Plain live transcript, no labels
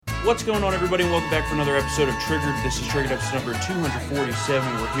What's going on, everybody? Welcome back for another episode of Triggered. This is Triggered episode number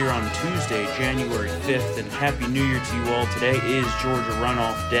 247. We're here on Tuesday, January 5th, and Happy New Year to you all. Today is Georgia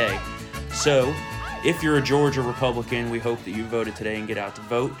Runoff Day. So, if you're a Georgia Republican, we hope that you voted today and get out to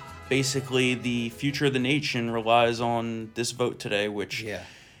vote. Basically, the future of the nation relies on this vote today, which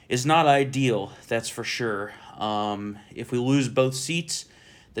is not ideal, that's for sure. If we lose both seats,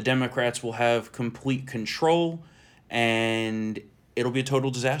 the Democrats will have complete control, and it'll be a total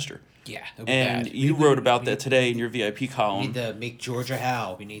disaster. Yeah, and bad. You wrote about that today in your VIP column. We need to make Georgia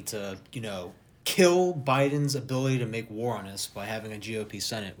howl. We need to, kill Biden's ability to make war on us by having a GOP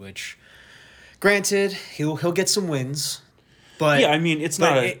Senate, which, granted, he'll get some wins. But yeah, I mean, it's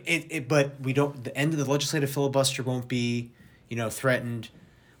not but we don't. The end of the legislative filibuster won't be, threatened,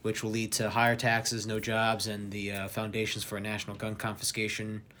 which will lead to higher taxes, no jobs, and the foundations for a national gun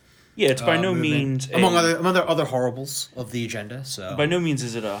confiscation. Yeah, it's by no means among other horribles of the agenda. So by no means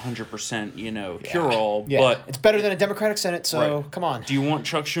is it 100%, cure-all. Yeah. But it's better than a Democratic Senate. So come on. Do you want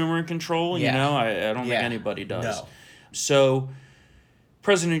Chuck Schumer in control? Yeah. I don't think anybody does. No. So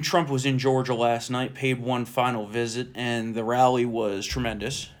President Trump was in Georgia last night, paid one final visit, and the rally was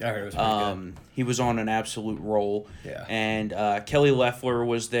tremendous. I heard it was pretty good. He was on an absolute roll. Yeah. And Kelly Loeffler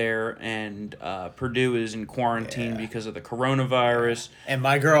was there, and Purdue is in quarantine because of the coronavirus. And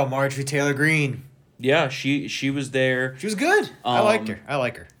my girl, Marjorie Taylor Greene. Yeah, she was there. She was good. I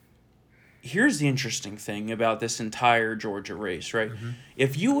liked her. Here's the interesting thing about this entire Georgia race, right? Mm-hmm.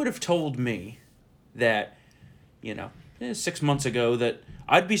 If you would have told me that, 6 months ago, that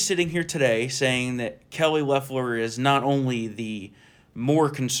I'd be sitting here today saying that Kelly Loeffler is not only the more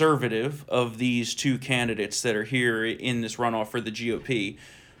conservative of these two candidates that are here in this runoff for the GOP,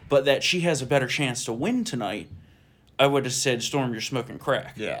 but that she has a better chance to win tonight, I would have said, Storm, you're smoking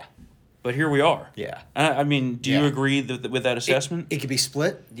crack. Yeah. But here we are. Yeah. I mean, do you agree with that assessment? It could be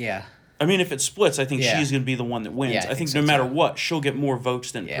split. Yeah. I mean, if it splits, I think she's going to be the one that wins. Yeah, I think no matter what, she'll get more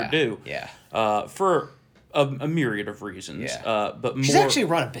votes than Purdue. Yeah. For a myriad of reasons. Yeah. But more, she's actually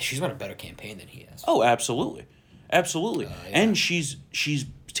run a better campaign than he has. Oh, absolutely. Absolutely. And she's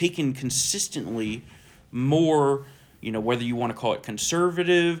taken consistently more, whether you want to call it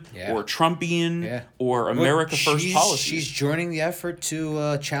conservative or Trumpian or America First policies. She's joining the effort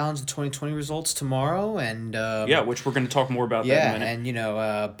to challenge the 2020 results tomorrow. And which we're going to talk more about that in a minute.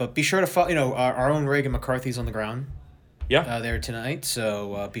 And, but be sure to follow, our own Reagan McCarthy's on the ground. Yeah. There tonight,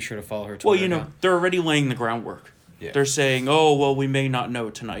 so be sure to follow her Twitter account. They're already laying the groundwork. Yeah. They're saying, we may not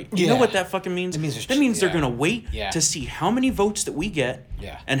know tonight. You know what that fucking means? That means they're going to wait to see how many votes that we get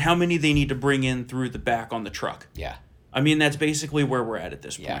and how many they need to bring in through the back on the truck. Yeah. I mean, that's basically where we're at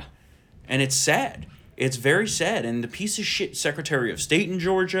this point. Yeah. And it's sad. It's very sad. And the piece of shit Secretary of State in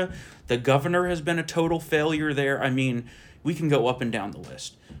Georgia, the governor has been a total failure there. I mean, we can go up and down the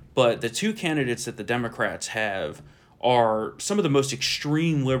list. But the two candidates that the Democrats have are some of the most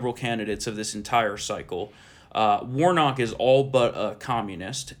extreme liberal candidates of this entire cycle. Warnock is all but a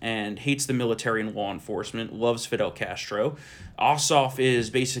communist and hates the military and law enforcement, loves Fidel Castro. Ossoff is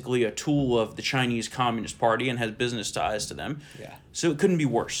basically a tool of the Chinese Communist Party and has business ties to them. Yeah. So it couldn't be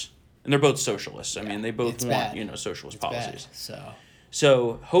worse. And they're both socialists. I mean, they both want, socialist it's policies. Bad,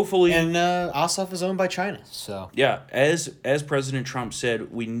 so hopefully... And Ossoff is owned by China, so... Yeah, as President Trump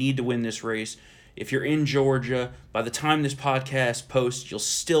said, we need to win this race. If you're in Georgia, by the time this podcast posts, you'll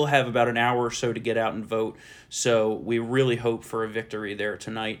still have about an hour or so to get out and vote. So we really hope for a victory there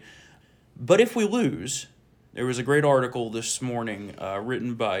tonight. But if we lose, there was a great article this morning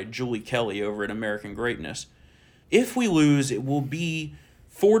written by Julie Kelly over at American Greatness. If we lose, it will be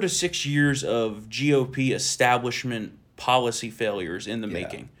 4 to 6 years of GOP establishment policy failures in the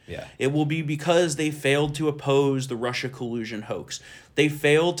making. Yeah. It will be because they failed to oppose the Russia collusion hoax. They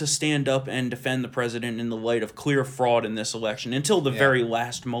failed to stand up and defend the president in the light of clear fraud in this election until the very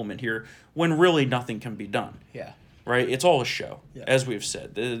last moment here when really nothing can be done. Yeah. Right? It's all a show, as we've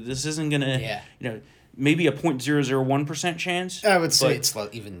said. This isn't going to, maybe a 0.001% chance. I would say it's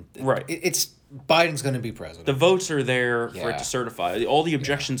even... Right. It's Biden's going to be president. The votes are there for it to certify. All the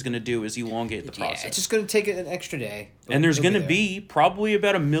objection's going to do is elongate the process. Yeah, it's just going to take an extra day. And there's going to be probably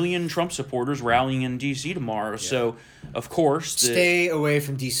about 1 million Trump supporters rallying in D.C. tomorrow. Yeah. So, of course... Stay away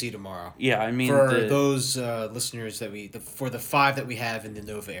from D.C. tomorrow. Yeah, I mean... For those listeners for the 5 that we have in the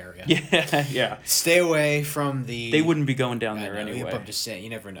Nova area. Yeah. Stay away from the... They wouldn't be going down there anyway. I'm just saying, you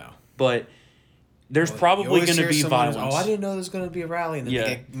never know. But... There's probably going to be violence. I didn't know there was going to be a rally, and then they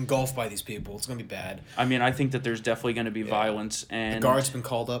get engulfed by these people. It's going to be bad. I mean, I think that there's definitely going to be violence. And the guard's been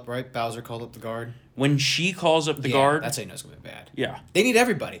called up, right? Bowser called up the guard. When she calls up the guard... that's how you know it's going to be bad. Yeah. They need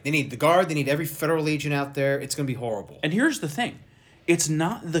everybody. They need the guard. They need every federal agent out there. It's going to be horrible. And here's the thing. it's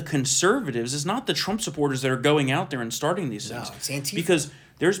not the conservatives, it's not the Trump supporters that are going out there and starting these things. No, it's Antifa. Because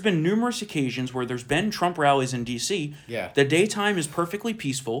there's been numerous occasions where there's been Trump rallies in D.C. Yeah. The daytime is perfectly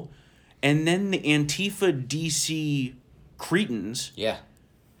peaceful, and then the Antifa D.C. cretins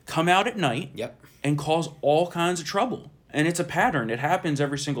come out at night and cause all kinds of trouble. And it's a pattern. It happens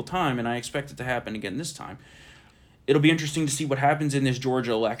every single time, and I expect it to happen again this time. It'll be interesting to see what happens in this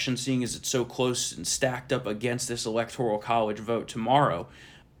Georgia election, seeing as it's so close and stacked up against this Electoral College vote tomorrow.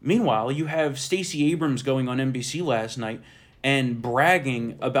 Meanwhile, you have Stacey Abrams going on NBC last night and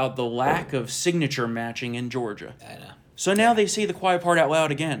bragging about the lack of signature matching in Georgia. I know. So now they say the quiet part out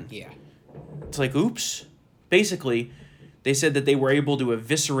loud again. Yeah. It's like, oops. Basically, they said that they were able to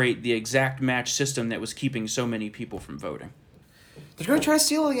eviscerate the exact match system that was keeping so many people from voting. They're going to try to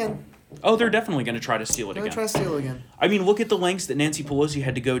steal it again. Oh, they're definitely going to try to steal it again. Try to steal it again. I mean, look at the lengths that Nancy Pelosi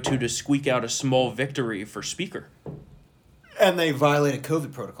had to go to squeak out a small victory for Speaker. And they violated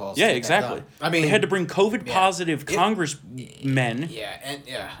COVID protocols. Yeah, exactly. I mean, they had to bring COVID-positive congressmen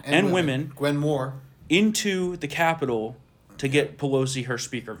and women Gwen Moore into the Capitol to get Pelosi her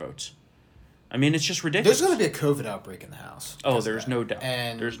Speaker votes. I mean, it's just ridiculous. There's going to be a COVID outbreak in the House. Oh, there's no doubt.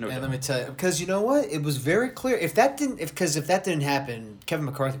 There's no doubt. And let me tell you, because you know what? It was very clear. If that didn't happen, Kevin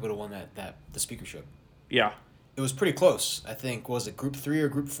McCarthy would have won the speakership. Yeah. It was pretty close. I think, was it Group 3 or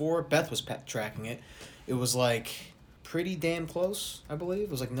Group 4? Beth was tracking it. It was like pretty damn close, I believe. It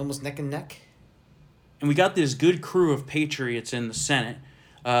was like almost neck and neck. And we got this good crew of patriots in the Senate,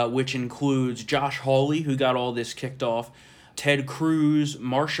 which includes Josh Hawley, who got all this kicked off, Ted Cruz,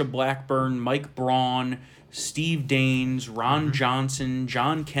 Marsha Blackburn, Mike Braun, Steve Daines, Ron Johnson,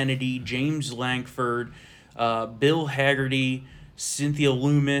 John Kennedy, James Lankford, Bill Hagerty, Cynthia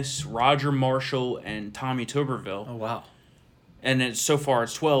Loomis, Roger Marshall, and Tommy Tuberville. Oh, wow. And so far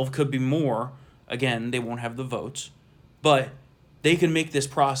it's 12, could be more. Again, they won't have the votes. But they can make this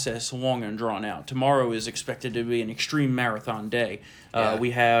process long and drawn out. Tomorrow is expected to be an extreme marathon day.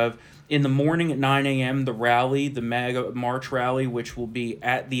 We have, in the morning at 9 a.m., the rally, the MAGA March rally, which will be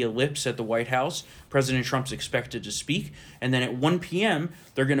at the Ellipse at the White House. President Trump's expected to speak. And then at 1 p.m.,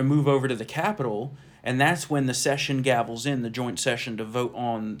 they're going to move over to the Capitol, and that's when the session gavels in, the joint session to vote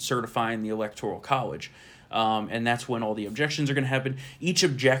on certifying the Electoral College. And that's when all the objections are going to happen. Each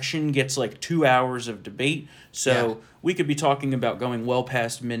objection gets like 2 hours of debate. So we could be talking about going well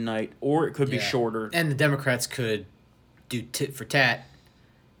past midnight, or it could be shorter. And the Democrats could do tit for tat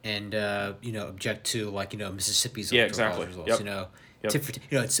and, object to, Mississippi's electoral college results. Tit for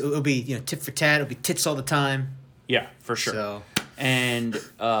tat. It'll be, tit for tat. It'll be tits all the time. Yeah, for sure. So. And,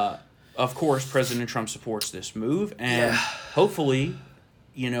 of course, President Trump supports this move. And hopefully,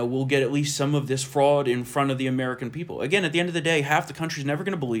 we'll get at least some of this fraud in front of the American people. Again, at the end of the day, half the country's never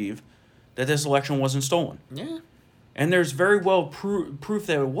going to believe that this election wasn't stolen. Yeah. And there's very well proof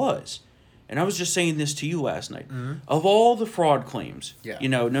that it was. And I was just saying this to you last night. Mm-hmm. Of all the fraud claims,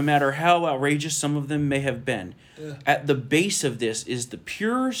 no matter how outrageous some of them may have been, at the base of this is the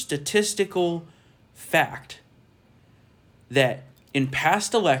pure statistical fact that in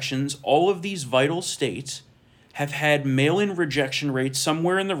past elections, all of these vital states have had mail-in rejection rates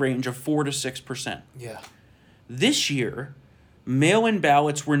somewhere in the range of 4 to 6%. Yeah. This year, mail-in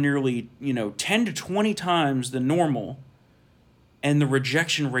ballots were nearly, 10 to 20 times the normal, and the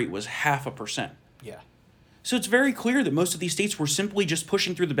rejection rate was 0.5%. Yeah. So it's very clear that most of these states were simply just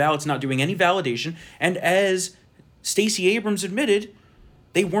pushing through the ballots, not doing any validation, and as Stacey Abrams admitted,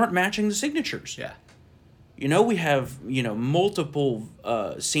 they weren't matching the signatures. Yeah. We have, multiple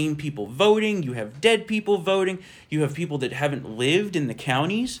sane people voting. You have dead people voting. You have people that haven't lived in the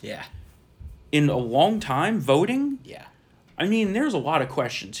counties in a long time voting. Yeah. I mean, there's a lot of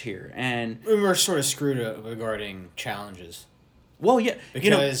questions here. And we're sort of screwed regarding challenges. Well, yeah.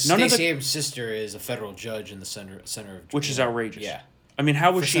 Because Stacey Abrams' sister is a federal judge in the center of Georgia. Which is outrageous. Yeah. I mean,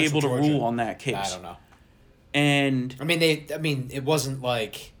 how was she able to rule on that case? I don't know. And it wasn't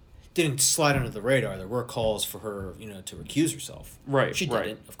like... didn't slide under the radar. There were calls for her, to recuse herself. Right. She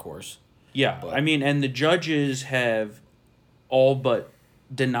didn't, of course. Yeah. But. And the judges have all but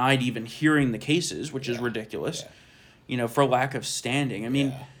denied even hearing the cases, which is ridiculous, for lack of standing. I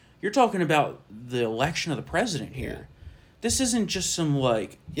mean, you're talking about the election of the president here. Yeah. This isn't just some,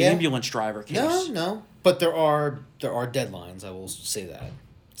 ambulance driver case. No. But there are deadlines, I will say that.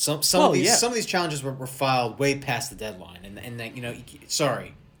 Some of these challenges were filed way past the deadline. And then,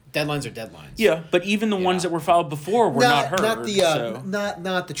 sorry. Deadlines are deadlines. Yeah, but even the ones that were filed before were not heard.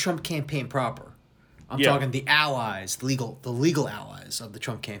 Not the Trump campaign proper. I'm talking the allies, the legal allies of the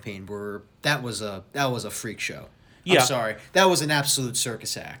Trump campaign. That was a freak show. Yeah. I'm sorry. That was an absolute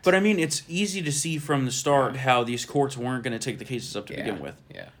circus act. But I mean, it's easy to see from the start how these courts weren't going to take the cases up to begin with.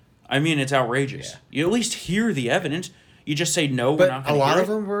 Yeah. I mean, it's outrageous. Yeah. You at least hear the evidence. You just say, no, we're But not a going to lot hear of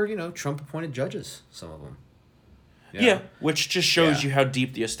it. them were, Trump-appointed judges, some of them. Yeah, which just shows Yeah. you how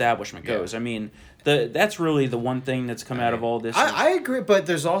deep the establishment Yeah. goes. I mean, that's really the one thing that's come out of all this. I agree, but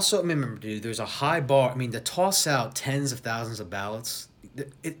there's also, remember, dude, there's a high bar. I mean, to toss out tens of thousands of ballots,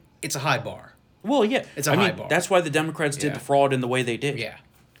 it's a high bar. Well, yeah. It's a high bar. That's why the Democrats did Yeah. the fraud in the way they did. Yeah.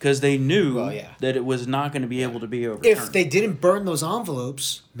 Because they knew Well, yeah. that it was not going to be able to be overturned. If they didn't burn those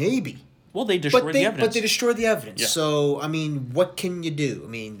envelopes, maybe. Well, they destroyed the evidence. But they destroyed the evidence. Yeah. So, I mean, what can you do? I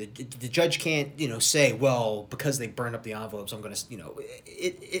mean, the judge can't, say, well, because they burned up the envelopes, I'm going to,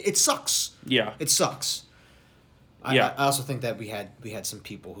 it sucks. Yeah. It sucks. Yeah. I also think that we had some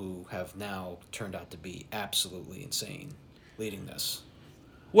people who have now turned out to be absolutely insane leading this.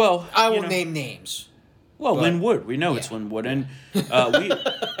 Well, I won't name names. Well, but- Lynn Wood. We know it's Yeah. Lynn Wood.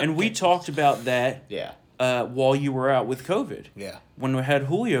 And we talked about that Yeah. while you were out with COVID. Yeah. When we had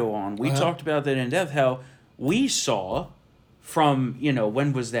Julio on, we Uh-huh. talked about that in depth, how we saw from,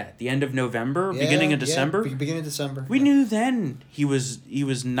 when was that? The end of November? Beginning of December? Beginning of December. We knew then he was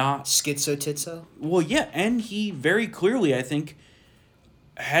not... Schizo Titzo? Well, yeah, and he very clearly, I think,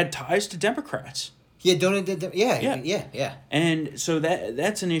 had ties to Democrats. Yeah, yeah. And so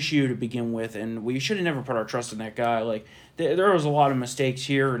that's an issue to begin with, and we should have never put our trust in that guy. Like, there was a lot of mistakes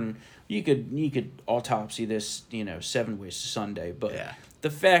here, and you could autopsy this, 7 ways to Sunday. But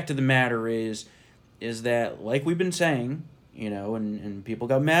the fact of the matter is that, like we've been saying, and people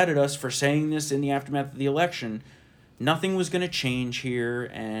got mad at us for saying this in the aftermath of the election, nothing was going to change here,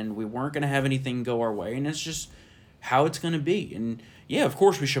 and we weren't going to have anything go our way, and it's just how it's going to be. And yeah, of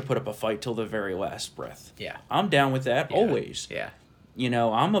course we should put up a fight till the very last breath. Yeah. I'm down with that, always. Yeah.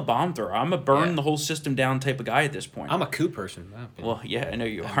 I'm a bomb thrower. I'm a burn Yeah. the whole system down type of guy at this point. I'm a coup person. Well, yeah, I know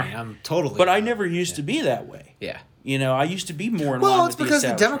you are. I mean, I'm totally. But I never used to be that way. Yeah. I used to be more in line Well, with it's because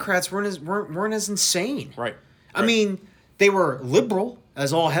the establishment. Democrats weren't as insane. Right. I mean, they were liberal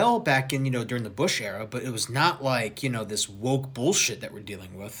as all hell back in during the Bush era, but it was not like this woke bullshit that we're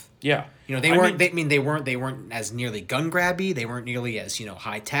dealing with. Yeah. They weren't. They weren't as nearly gun grabby. They weren't nearly as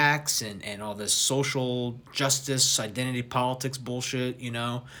high tax and all this social justice, identity politics bullshit.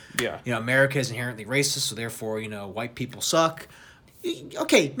 Yeah. America is inherently racist, so therefore white people suck.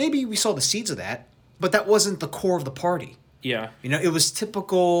 Okay, maybe we saw the seeds of that, but that wasn't the core of the party. Yeah. It was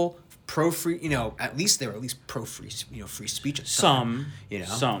typical pro-free. At least they were pro-free. Free speech at the time.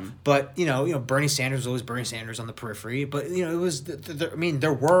 Some. But Bernie Sanders was always Bernie Sanders on the periphery. But it was.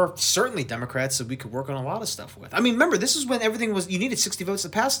 There were certainly Democrats that we could work on a lot of stuff with. I mean, remember, this is when everything was. You needed 60 votes to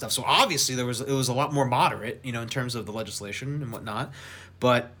pass stuff. So obviously it was a lot more moderate. In terms of the legislation and whatnot.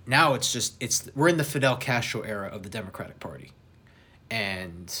 But now we're in the Fidel Castro era of the Democratic Party,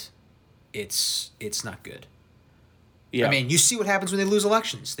 and it's not good. Yeah. I mean, you see what happens when they lose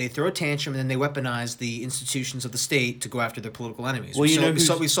elections. They throw a tantrum, and then they weaponize the institutions of the state to go after their political enemies. Well,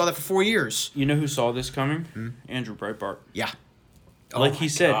 we saw that for 4 years. You know who saw this coming? Andrew Breitbart. Yeah. Like he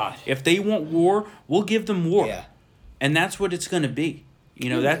said, if they want war, we'll give them war. Yeah. And that's what it's going to be.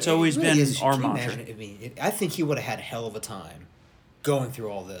 That's always really been is. our Can you mantra. imagine? I mean, I think he would have had a hell of a time going through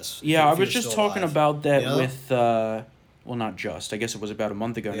all this. Yeah, I if he was just still talking alive. about that with, well, not just. I guess it was about a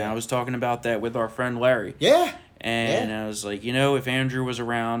month ago now. I was talking about that with our friend Larry. Yeah. And I was like, if Andrew was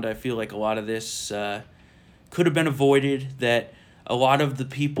around, I feel like a lot of this could have been avoided. That a lot of the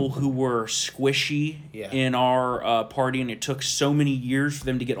people who were squishy in our party, and it took so many years for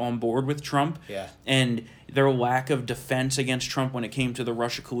them to get on board with Trump, and their lack of defense against Trump when it came to the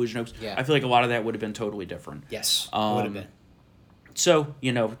Russia collusion hoax, I feel like a lot of that would have been totally different. Yes, would have been. So,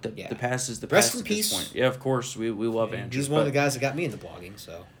 the past is the past. Rest in at this peace. point. Yeah, of course, we love Andrew. He's one of the guys that got me into blogging,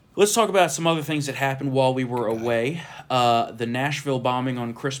 so... Let's talk about some other things that happened while we were away. The Nashville bombing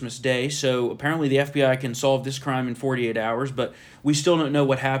on Christmas Day. So apparently the FBI can solve this crime in 48 hours, but we still don't know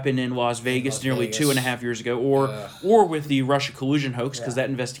what happened in Las Vegas nearly 2.5 years ago, or with the Russia collusion hoax, because that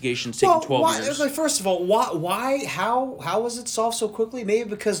investigation's taken 12 years. Like, first of all, how was it solved so quickly? Maybe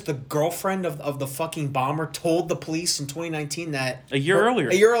because the girlfriend of the fucking bomber told the police in 2019 that... A year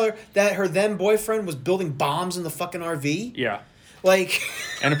earlier, that her then boyfriend was building bombs in the fucking RV? Yeah. Like...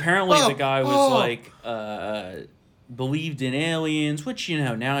 And apparently the guy was believed in aliens, which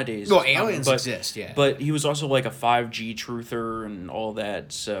nowadays. Well, aliens exist, yeah. But he was also like a 5G truther and all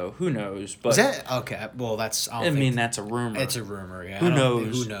that. So who knows? But is that okay? Well, that's. I mean, that's a rumor. It's a rumor. Yeah. Who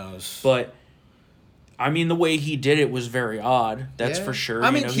knows? Who knows? But I mean, the way he did it was very odd. That's for sure.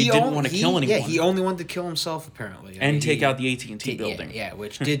 I mean, he didn't want to kill anyone. Yeah, he only wanted to kill himself, apparently. And take out the AT&T building. Yeah,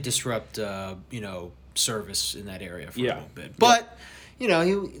 which did disrupt, service in that area for a Yeah. little bit. But, you know,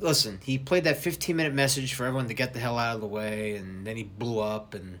 he played that 15-minute message for everyone to get the hell out of the way, and then he blew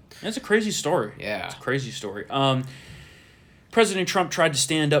up. And It's a crazy story. Yeah. It's a crazy story. President Trump tried to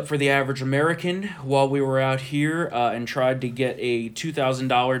stand up for the average American while we were out here and tried to get a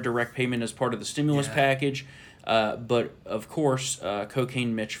 $2,000 direct payment as part of the stimulus package. But, of course,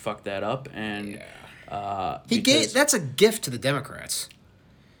 Cocaine Mitch fucked that up. And that's a gift to the Democrats.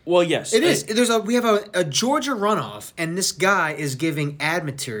 Well, yes. It is. We have a Georgia runoff, and this guy is giving ad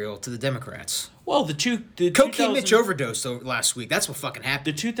material to the Democrats. Well, the Cocaine Mitch overdosed last week. That's what fucking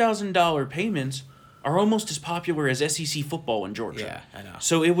happened. The $2,000 payments are almost as popular as SEC football in Georgia. Yeah, I know.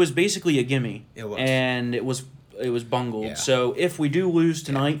 So it was basically a gimme. It was. And it was bungled. Yeah. So if we do lose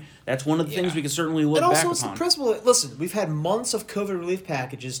tonight, that's one of the things we can certainly look back upon. And also, it's the principle. Listen, we've had months of COVID relief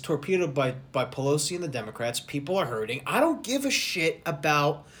packages torpedoed by Pelosi and the Democrats. People are hurting. I don't give a shit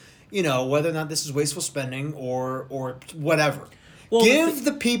about, you know, whether or not this is wasteful spending or whatever. Well, give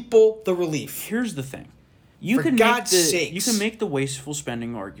the people the relief. Here's the thing. For God's sakes. You can make the wasteful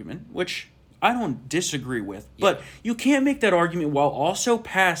spending argument, which I don't disagree with, but you can't make that argument while also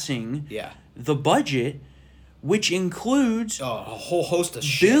passing the budget, which includes a whole host of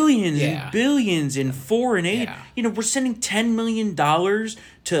shit. Billions and billions in foreign aid. Yeah. You know, we're sending $10 million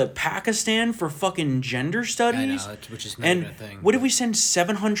to Pakistan for fucking gender studies. I know, which is not even a thing. What did we send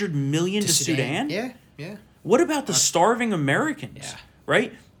 $700 million to Sudan? Yeah. What about the starving Americans? Yeah.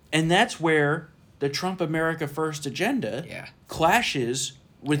 Right? And that's where the Trump America First agenda clashes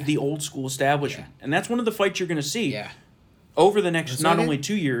with the old school establishment. Yeah. And that's one of the fights you're going to see over the next only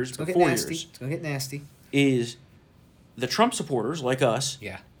 2 years, but 4 years. It's going to get nasty. Is the Trump supporters, like us,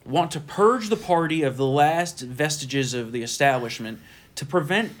 want to purge the party of the last vestiges of the establishment to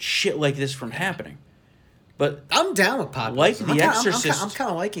prevent shit like this from happening. But I'm down with populism. Like The Exorcist. I'm kind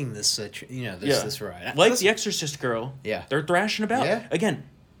of liking this, this ride. Like The Exorcist girl, they're thrashing about. Yeah. Again,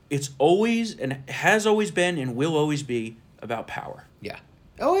 it's always and has always been and will always be about power. Yeah.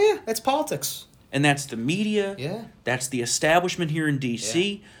 Oh, yeah. That's politics. And that's the media. Yeah. That's the establishment here in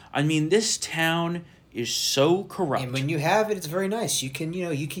D.C. Yeah. I mean, this town is so corrupt. And when you have it, it's very nice. You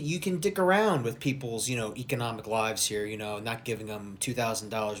can dick around with people's, economic lives here, not giving them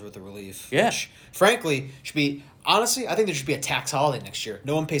 $2,000 worth of relief. Yeah. Which, frankly, should be, honestly, I think there should be a tax holiday next year.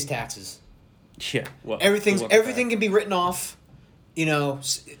 No one pays taxes. Yeah. Well, everything can be written off.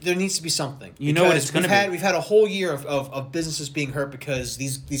 There needs to be something. You know what it's going to be. We've had a whole year of businesses being hurt because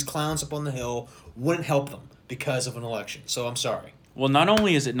these clowns up on the Hill wouldn't help them because of an election. So I'm sorry. Well, not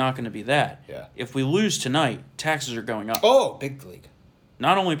only is it not going to be that, Yeah. if we lose tonight, taxes are going up. Oh, big league.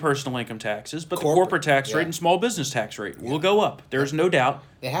 Not only personal income taxes, but the corporate tax rate and small business tax rate will go up. There's no doubt.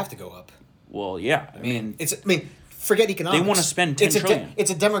 They have to go up. Well, yeah. I mean, forget economics. They want to spend $10 trillion.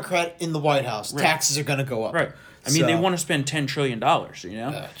 It's a Democrat in the White House. Right. Taxes are going to go up. Right. They want to spend $10 trillion, Oh,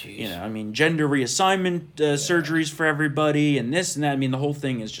 jeez. Gender reassignment surgeries for everybody and this and that. The whole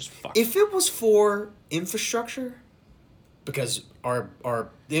thing is just fucked. If it was for infrastructure, because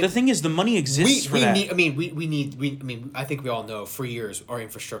the thing is, the money exists for that. I think we all know for years our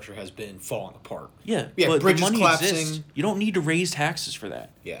infrastructure has been falling apart. Yeah, but bridges the money collapsing. Exists. You don't need to raise taxes for that.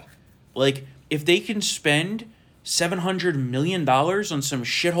 Yeah. Like, if they can spend $700 million on some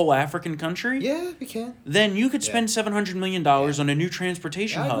shithole African country, yeah, we can. Then you could spend $700 million on a new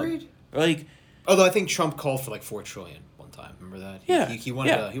transportation hub. Agreed. Like, although I think Trump called for like $4 trillion one time. Remember that? Yeah. He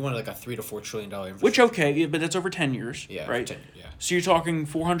wanted like a $3 to $4 trillion infrastructure. Which okay, but that's over 10 years. Yeah. Right. 10, yeah. So you're talking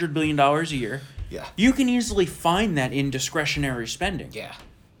 $400 billion a year. Yeah. You can easily find that in discretionary spending. Yeah.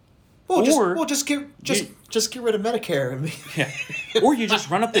 Well, just get rid of Medicare. Yeah. Or you just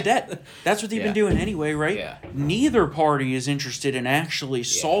run up the debt. That's what they've been doing anyway, right? Yeah. Neither party is interested in actually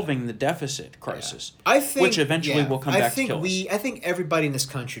solving the deficit crisis. I think, which eventually will come back to kill us. I think everybody in this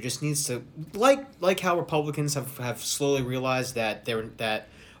country just needs to like how Republicans have slowly realized that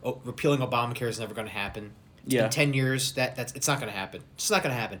repealing Obamacare is never going to happen. Yeah. In 10 years, it's not going to happen. It's not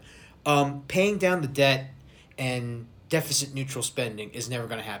going to happen. Paying down the debt and deficit neutral spending is never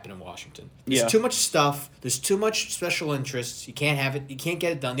going to happen in Washington. There's too much stuff. There's too much special interests. You can't have it. You can't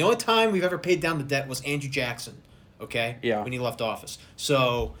get it done. The only time we've ever paid down the debt was Andrew Jackson. Okay. Yeah. When he left office.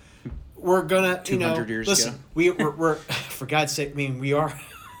 So we're gonna 200 years listen. ago. We're for God's sake. We are.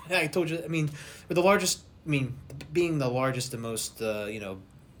 I told you. We're the largest. Being the largest and most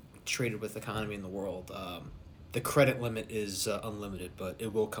traded with economy in the world. The credit limit is unlimited, but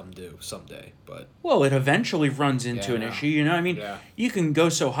it will come due someday. But it eventually runs into an issue. You can go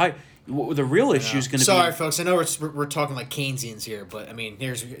so high. The real issue is going to be. Sorry, folks. I know we're talking like Keynesians here, but it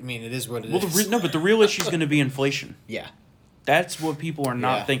is what it is. But the real issue is going to be inflation. Yeah, that's what people are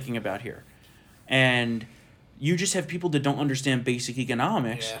not thinking about here, And you just have people that don't understand basic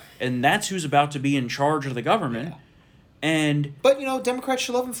economics, Yeah. and that's who's about to be in charge of the government. Yeah. But Democrats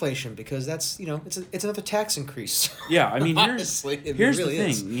should love inflation because that's it's another tax increase. Yeah, I mean, Honestly, here's really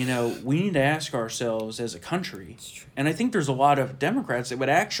the thing. is. We need to ask ourselves as a country, and I think there's a lot of Democrats that would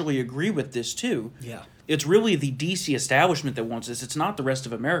actually agree with this too. Yeah. It's really the DC establishment that wants this. It's not the rest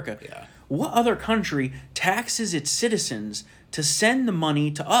of America. Yeah. What other country taxes its citizens to send the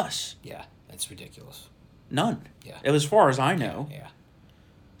money to us? Yeah, that's ridiculous. None. Yeah. As far as I know. Yeah.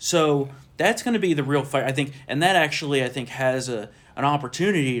 So that's going to be the real fight, I think, and that actually, I think, has an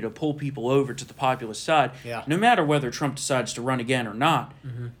opportunity to pull people over to the populist side. Yeah. No matter whether Trump decides to run again or not,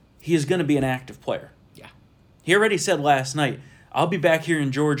 he is going to be an active player. Yeah. He already said last night, I'll be back here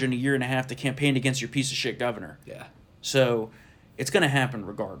in Georgia in a year and a half to campaign against your piece of shit governor. Yeah. So it's going to happen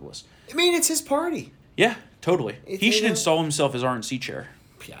regardless. I mean, it's his party. Yeah, totally. He should install himself as RNC chair.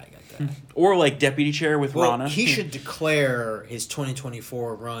 Yeah, I got that. Or like deputy chair with Rana. He should declare his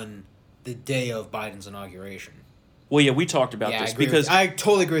 2024 run the day of Biden's inauguration. Well, yeah, we talked about this because I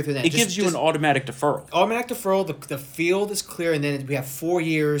totally agree with that. It gives you an automatic deferral. Automatic deferral. The field is clear, and then we have 4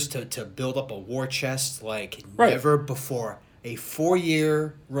 years to build up a war chest like never before. A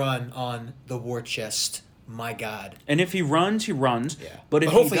 4-year run on the war chest. My God. And if he runs, he runs. Yeah. But if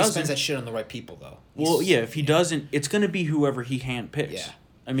hopefully he he spends that shit on the right people, though. If he doesn't, it's going to be whoever he handpicks. Yeah.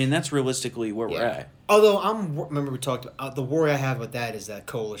 I mean, that's realistically where we're at. Although remember we talked about the worry I have with that is that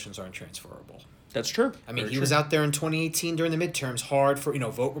coalitions aren't transferable. That's true. I mean, he was out there in 2018 during the midterms, hard for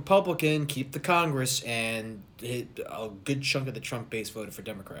vote Republican, keep the Congress, and a good chunk of the Trump base voted for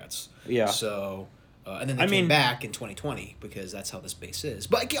Democrats. Yeah. So, and then they came back in 2020 because that's how this base is.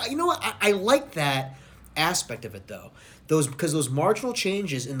 But you know what? I like that aspect of it though. Because those marginal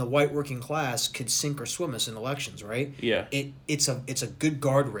changes in the white working class could sink or swim us in elections, right? Yeah. It's a good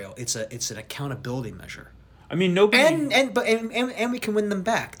guardrail. It's an accountability measure. I mean, nobody and we can win them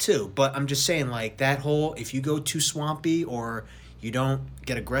back too. But I'm just saying, like that whole if you go too swampy or you don't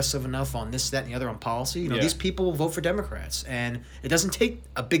get aggressive enough on this, that, and the other on policy, these people will vote for Democrats, and it doesn't take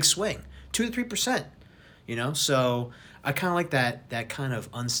a big swing, 2 to 3%. So I kind of like that kind of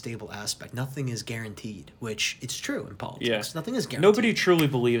unstable aspect. Nothing is guaranteed, which it's true in politics. Yeah. Nothing is guaranteed. Nobody truly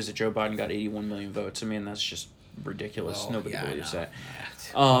believes that Joe Biden got 81 million votes. I mean, that's just ridiculous. Nobody believes that.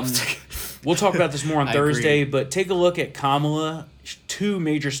 We'll talk about this more on Thursday, but take a look at Kamala. 2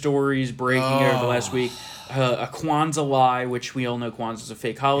 major stories breaking over the last week. A Kwanzaa lie, which we all know Kwanzaa is a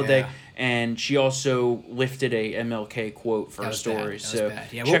fake holiday, and she also lifted a MLK quote for her story. So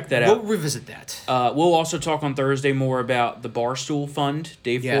check that out. We'll revisit that. We'll also talk on Thursday more about the Barstool Fund.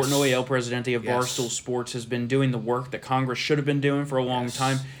 Dave Portnoy, El Presidente of Barstool Sports, has been doing the work that Congress should have been doing for a long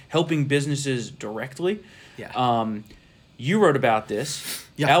time, helping businesses directly. Yeah. You wrote about this.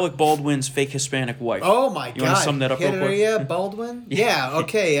 Yeah. Alec Baldwin's fake Hispanic wife. Oh, my God. You want to sum that up real quick? Hilaria Baldwin? Yeah,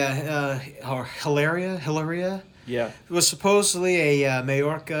 okay. Or Hilaria? Yeah. Was supposedly a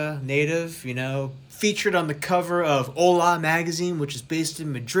Majorca native, featured on the cover of Hola magazine, which is based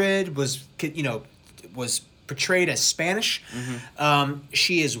in Madrid, was portrayed as Spanish. Mm-hmm.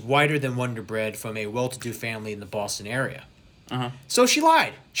 She is whiter than Wonder Bread from a well-to-do family in the Boston area. Uh-huh. So she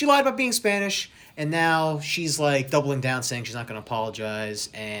lied. She lied about being Spanish. And now she's like doubling down, saying she's not going to apologize.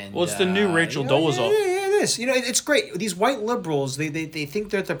 And it's the new Rachel Dolezal. Yeah, it is. It's great. These white liberals, they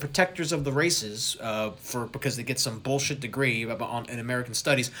think they're the protectors of the races, because they get some bullshit degree in American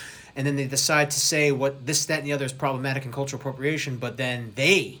studies, and then they decide to say what this, that, and the other is problematic and cultural appropriation. But then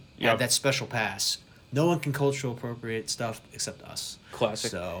they have that special pass. No one can cultural appropriate stuff except us.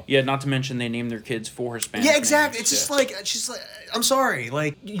 Classic. So not to mention they named their kids for Hispanic. Yeah, exactly. Names. It's just like she's like, I'm sorry,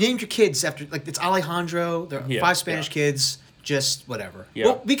 like you named your kids after it's Alejandro. There are 5 Spanish kids. Just whatever. Yeah.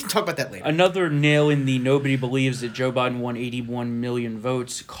 Well, we can talk about that later. Another nail in the nobody believes that Joe Biden won 81 million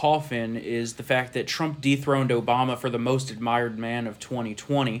votes coffin is the fact that Trump dethroned Obama for the most admired man of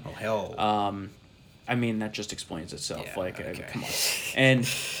 2020. Oh hell. I mean that just explains itself. Yeah, Come on. And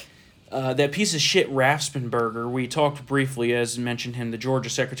that piece of shit Raffensperger, we talked briefly, as mentioned him, the Georgia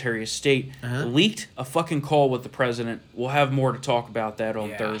Secretary of State, leaked a fucking call with the president. We'll have more to talk about that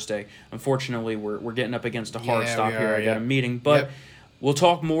on Thursday. Unfortunately, we're getting up against a hard stop here. I got a meeting. But we'll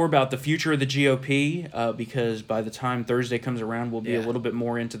talk more about the future of the GOP because by the time Thursday comes around, we'll be a little bit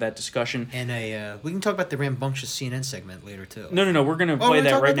more into that discussion. And we can talk about the rambunctious CNN segment later, too. No. We're going to play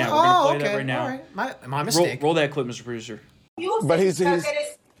that right now. We're going to play that right now. All right. My mistake. Roll that clip, Mr. Producer. But he's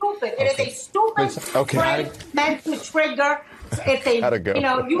stupid. It is a stupid prank meant to trigger. It's a, How'd it go?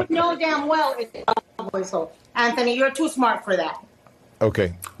 You know damn well it's a whistle. Anthony, you're too smart for that.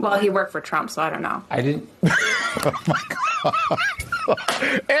 Okay. Well, he worked for Trump, so I don't know. I didn't. Oh my God.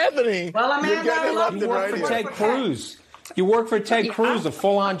 Anthony! Well, Amanda, You work for Ted Cruz. You work for Ted Cruz, a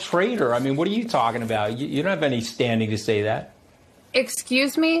full-on traitor. I mean, what are you talking about? You don't have any standing to say that.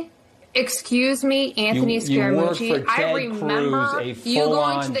 Excuse me, Anthony Scaramucci. I remember you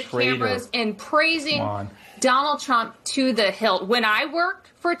going to the cameras and praising Donald Trump to the hilt. When I worked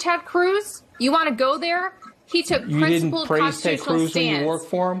for Ted Cruz, you want to go there? He took principled constitutional Ted Cruz stance. when you worked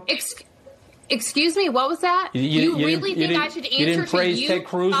for him? Excuse me, what was that? You really think I should answer to you Ted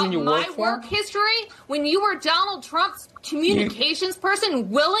Cruz when you my worked for work him? history when you were Donald Trump's communications person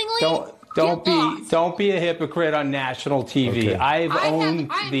willingly? Don't be a hypocrite on national TV. Okay. I've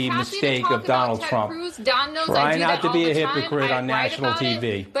owned the mistake of Donald Trump. Don knows Try I do not that to all be the a time. hypocrite I on write national about TV.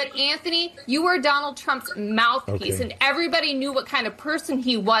 it. But Anthony, you were Donald Trump's mouthpiece, Okay. and everybody knew what kind of person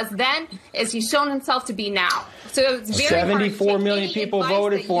he was then, as he's shown himself to be now. So it's very 74 hard to million take any people advice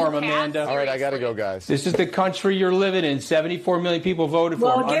voted that for you him, have Amanda. All right, I got to seriously. go, guys. This is the country you're living in. 74 million people voted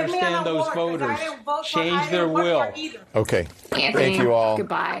for him. give me an Understand those award, 'cause I voters. didn't vote for- Change I their didn't vote will. for either. Okay. Anthony, Thank you all.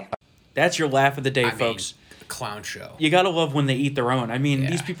 Goodbye. That's your laugh of the day, folks. Clown show. You gotta love when they eat their own. I mean, Yeah.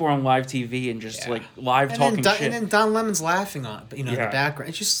 these people are on live TV and just Yeah. like live And talking then, shit. and then Don Lemon's laughing on, in the Yeah. background.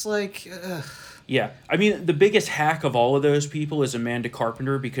 It's just like, ugh. Yeah, I mean, the biggest hack of all of those people is Amanda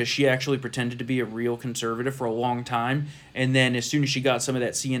Carpenter, because she actually pretended to be a real conservative for a long time, and then as soon as she got some of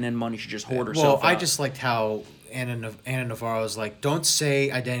that CNN money, she just hoarded herself Well, I out. just liked how Anna Navarro was like, "Don't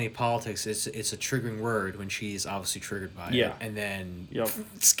say identity politics. It's a triggering word," when she's obviously triggered by Yeah. it. And then Yep.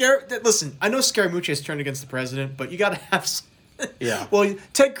 Listen, I know Scaramucci has turned against the president, but you got to have. Yeah. Well,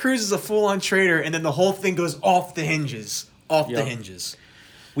 Ted Cruz is a full-on traitor, and then the whole thing goes off the hinges. Yep. The hinges.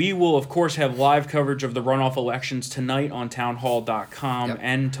 We will, of course, have live coverage of the runoff elections tonight on townhall.com Yep.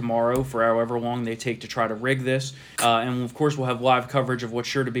 and tomorrow for however long they take to try to rig this. And, of course, we'll have live coverage of what's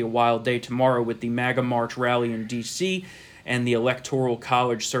sure to be a wild day tomorrow with the MAGA March rally in D.C. and the Electoral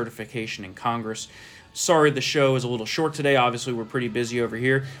College certification in Congress. Sorry the show is a little short today. Obviously, we're pretty busy over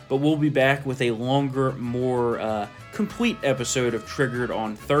here. But we'll be back with a longer, more complete episode of Triggered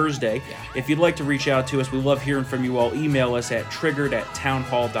on Thursday. Yeah. If you'd like to reach out to us, we love hearing from you all. Email us at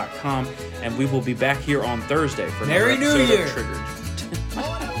triggered@townhall.com. And we will be back here on Thursday for another Merry New episode Year. of Triggered.